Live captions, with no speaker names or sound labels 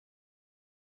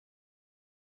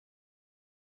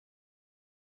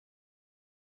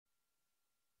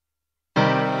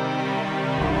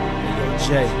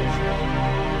Jay.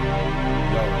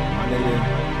 Yo, my nigga,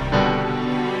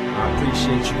 I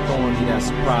appreciate you throwing me that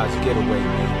surprise getaway,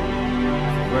 man.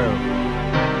 For real. You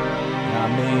know what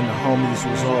I mean? The homies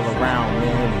was all around,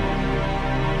 man.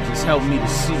 And just helped me to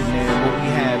see, man, what we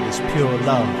have is pure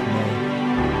love,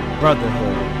 man.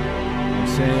 Brotherhood. You know what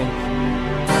I'm saying?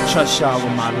 I trust y'all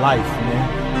with my life, man.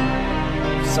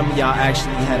 Some of y'all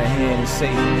actually had a hand in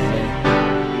saving me, man.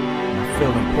 And I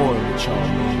feel important with y'all,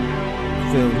 man.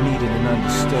 I feel needed and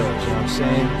understood, you know what I'm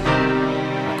saying?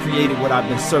 I created what I've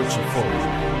been searching for. You know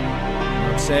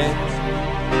what I'm saying?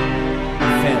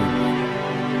 Family.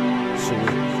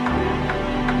 Salute.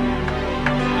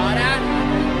 Order.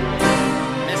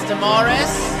 Mr.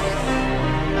 Morris,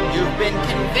 you've been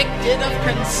convicted of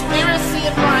conspiracy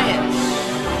and riot.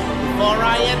 Before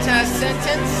I enter a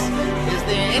sentence, is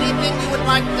there anything you would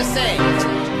like to say? I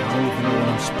don't even know what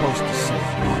I'm supposed to say.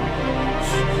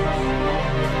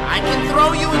 I can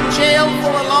throw you in jail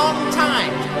for a long time.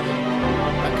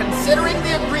 But considering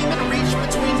the agreement reached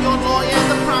between your lawyer and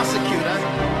the prosecutor,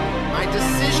 my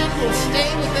decision will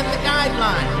stay within the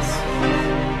guidelines.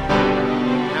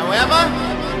 However,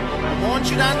 I want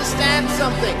you to understand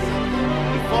something.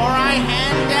 Before I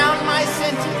hand down my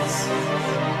sentence,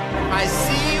 if I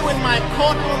see you in my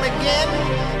courtroom again,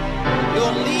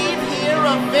 you'll leave here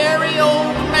a very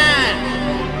old man.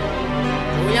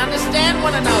 Do we understand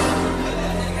one another?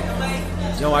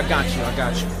 Yo, I got you.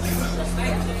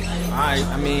 Alright,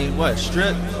 I mean, what,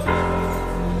 strip?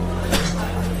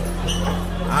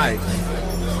 Alright.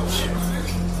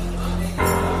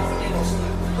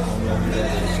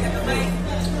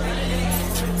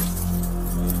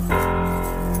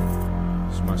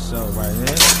 It's myself right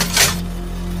here.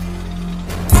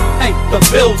 Hey, the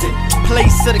building,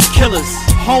 place of the killers,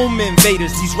 home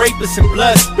invaders, these rapists and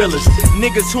blood spillers.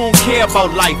 Niggas who don't care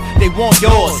about life, they want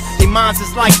yours. They minds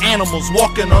is like animals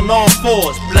walking on all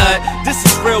fours. Blood, this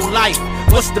is real life.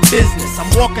 What's the business? I'm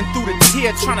walking through the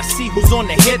tier trying to see who's on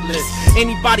the hit list.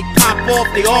 Anybody pop off,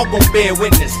 they all gon' bear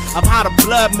witness of how the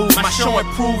blood moves. My show and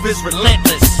prove is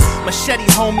relentless. Machete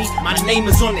homie, my name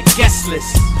is on the guest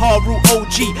list. Paul Root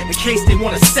OG, in case they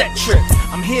want a set trip.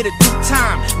 I'm here to do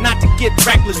time, not to get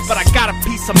reckless, but I got a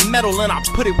piece of metal and I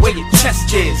put it where your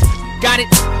chest is. Got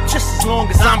it? Just as long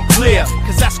as I'm clear,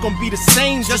 cause that's gonna be the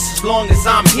same just as long as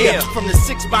I'm here. From the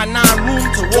 6x9 room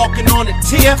to walking on a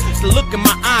tear, the look in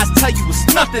my eyes tell you it's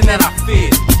nothing that I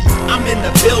fear. I'm in the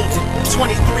building,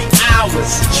 23 hours,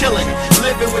 chilling,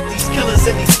 living with these killers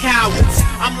and these cowards.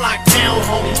 I'm locked down,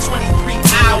 homie, 23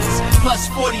 hours, plus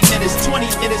 40 minutes, 20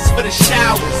 minutes for the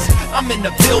showers. I'm in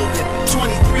the building,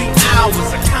 23 hours,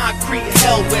 a concrete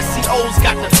hell where CO's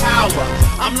got the power.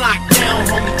 I'm locked down,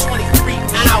 homie, 23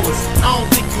 hours. I don't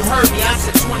think you heard me, I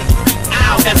said 23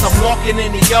 hours. As I'm walking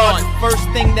in the yard, first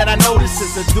thing that I notice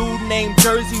is a dude named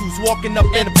Jersey who's walking up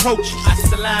and approaches.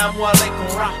 Assalamu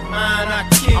alaikum rahman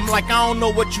akim. I'm like, I don't know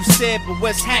what you said, but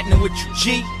what's happening with you,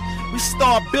 G? We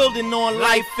start building on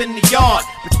life in the yard,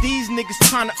 but these niggas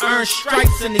trying to earn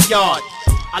stripes in the yard.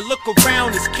 I look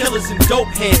around, there's killers and dope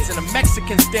heads, and a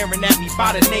Mexican staring at me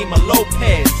by the name of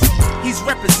Lopez. He's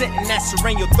representing that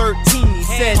Sereno 13, he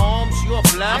said, Holmes, you're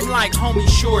black? I'm like, homie,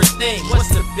 sure thing, what's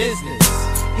the business?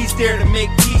 He's there to make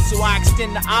peace, so I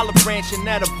extend the olive branch and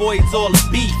that avoids all the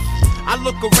beef. I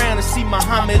look around and see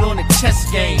Muhammad on the chess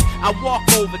game. I walk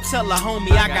over, tell a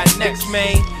homie I got next,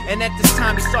 man. And at this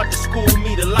time he start to school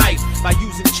me to life by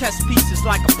using chess pieces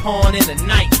like a pawn in a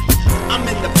knife. I'm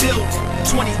in the building,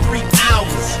 23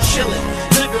 hours, chilling,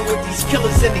 living with these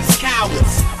killers and these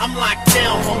cowards. I'm locked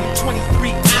down, homie,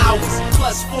 23 hours,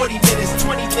 plus 40 minutes,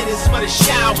 20 minutes for the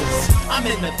showers. I'm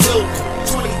in the building,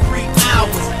 23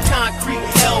 hours, concrete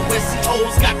hell where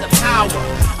CO's got the power.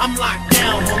 I'm locked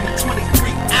down, homie, 23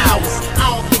 hours.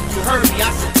 I don't think you heard me,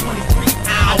 I said 23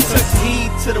 hours. I took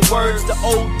heed to the words the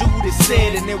old dude had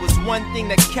said, and there was one thing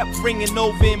that kept ringing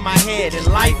over in my head. In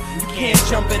life, you can't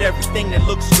jump at everything that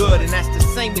looks good, and that's the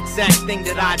same exact thing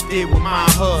that I did with my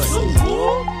hood.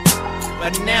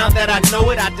 But now that I know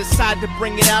it, I decide to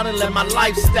bring it out and let my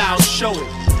lifestyle show it.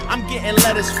 I'm getting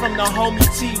letters from the homie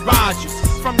T. Rogers.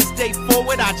 From this day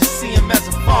forward, I just see him as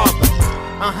a father.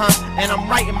 And I'm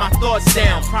writing my thoughts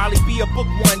down. Probably be a book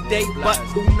one day, but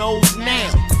who knows now?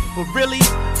 But really,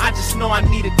 I just know I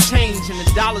need a change, and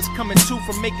the dollars coming too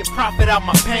from making profit out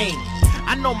my pain.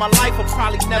 I know my life will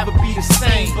probably never be the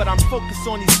same, but I'm focused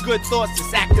on these good thoughts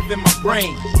that's active in my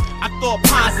brain. I thought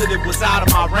positive was out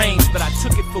of my range, but I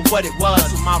took it for what it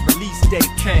was when my release date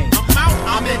came.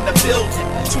 I'm in the building,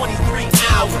 23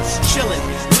 hours, chilling,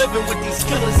 living with these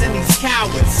killers and these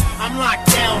cowards. I'm locked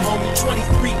down, homie,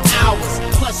 23 hours,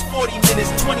 plus 40 minutes,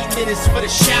 20 minutes for the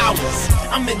showers.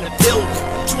 I'm in the building,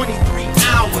 23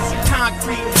 hours. hours.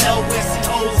 Concrete hell where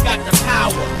COs got the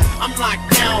power. I'm locked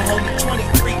down, homie,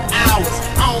 23 hours.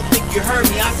 I don't think you heard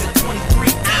me, I said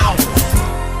 23 hours.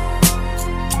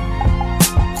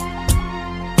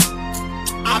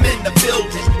 I'm in the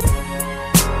building.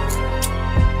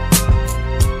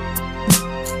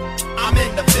 I'm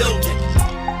in the building.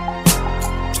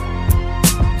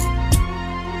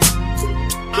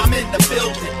 I'm in the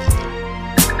building.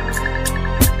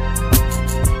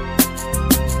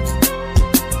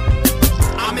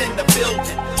 I'm in the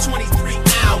building. 23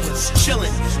 hours,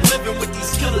 chilling, living with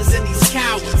these killers and these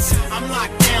cowards. I'm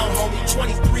locked down, homie,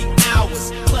 23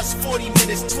 hours. Plus 40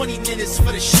 minutes, 20 minutes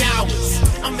for the showers.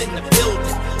 I'm in the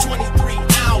building, 23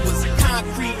 hours.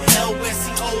 Concrete hell where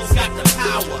COs got the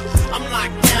power. I'm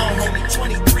locked down, homie,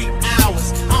 23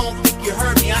 hours. I don't think you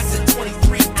heard me, I said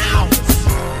 23 hours.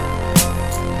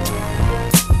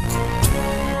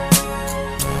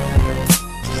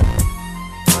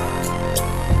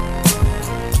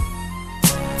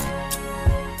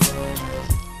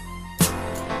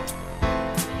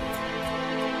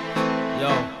 Yo,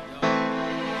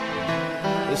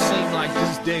 it seemed like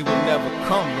this day would never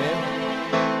come, man.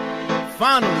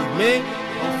 Finally, man,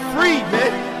 I'm free,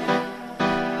 man.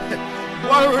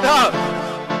 Word up.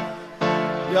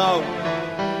 Yo,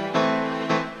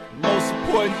 most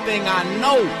important thing I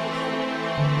know,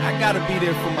 I gotta be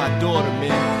there for my daughter,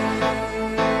 man. You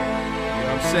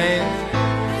know what I'm saying?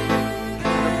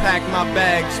 Gotta pack my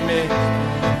bags, man.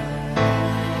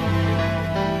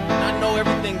 I know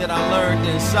everything that I learned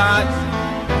inside,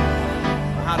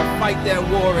 how to fight that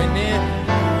war, and then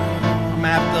I'ma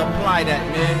have to apply that,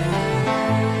 man.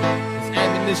 It's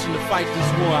ammunition to fight this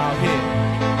war out here.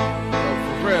 Yo,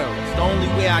 for real, it's the only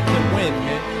way I can win,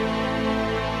 man.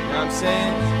 You know what I'm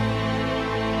saying?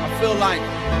 I feel like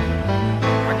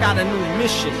I got a new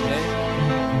mission, man,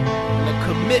 and a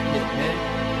commitment, man.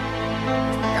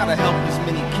 I gotta help as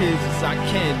many kids as I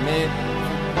can, man.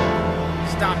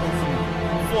 Stop them from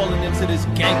falling into this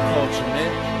gang culture,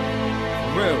 man.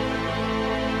 For real.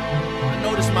 I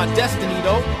know this is my destiny,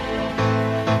 though.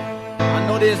 I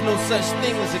know there's no such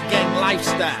thing as a gang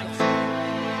lifestyle.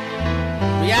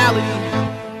 Reality,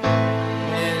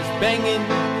 man, is banging.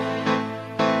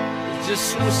 It's just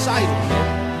suicidal, man.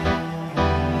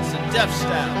 It's a death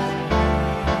style.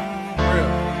 For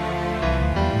real.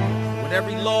 With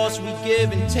every loss we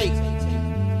give and take,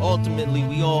 ultimately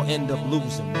we all end up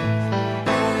losing, man.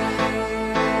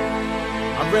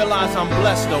 I realize I'm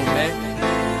blessed though, man.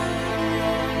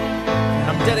 And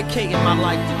I'm dedicating my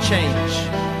life to change.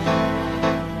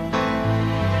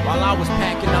 While I was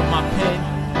packing up my pen,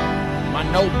 my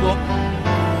notebook,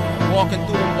 walking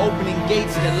through them opening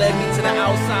gates that led me to the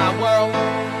outside world,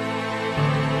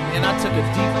 and I took a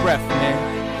deep breath, man.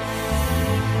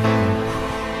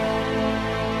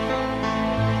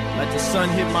 Let the sun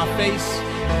hit my face.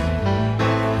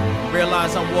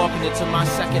 Realize I'm walking into my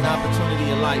second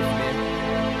opportunity in life, man.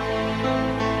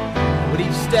 With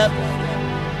each step,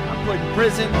 I'm putting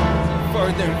prison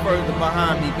further and further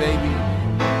behind me, baby.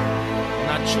 And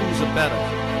I choose a better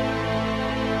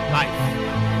life.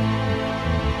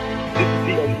 This is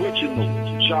the original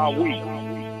Jiwe.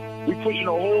 We pushing a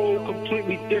whole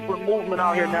completely different movement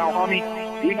out here now, homie.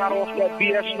 We not off that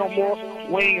BS no more.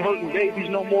 We ain't hurting babies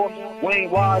no more. We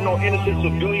ain't riding no innocent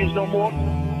civilians no more.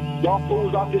 Y'all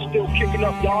fools out there still kicking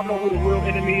up. Y'all know who the real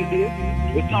enemies is.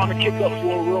 It's time to kick up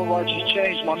for a real righteous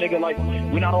change, my nigga. Like,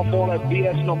 we not on all that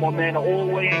BS no more, man. The old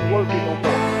way ain't working no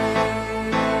more.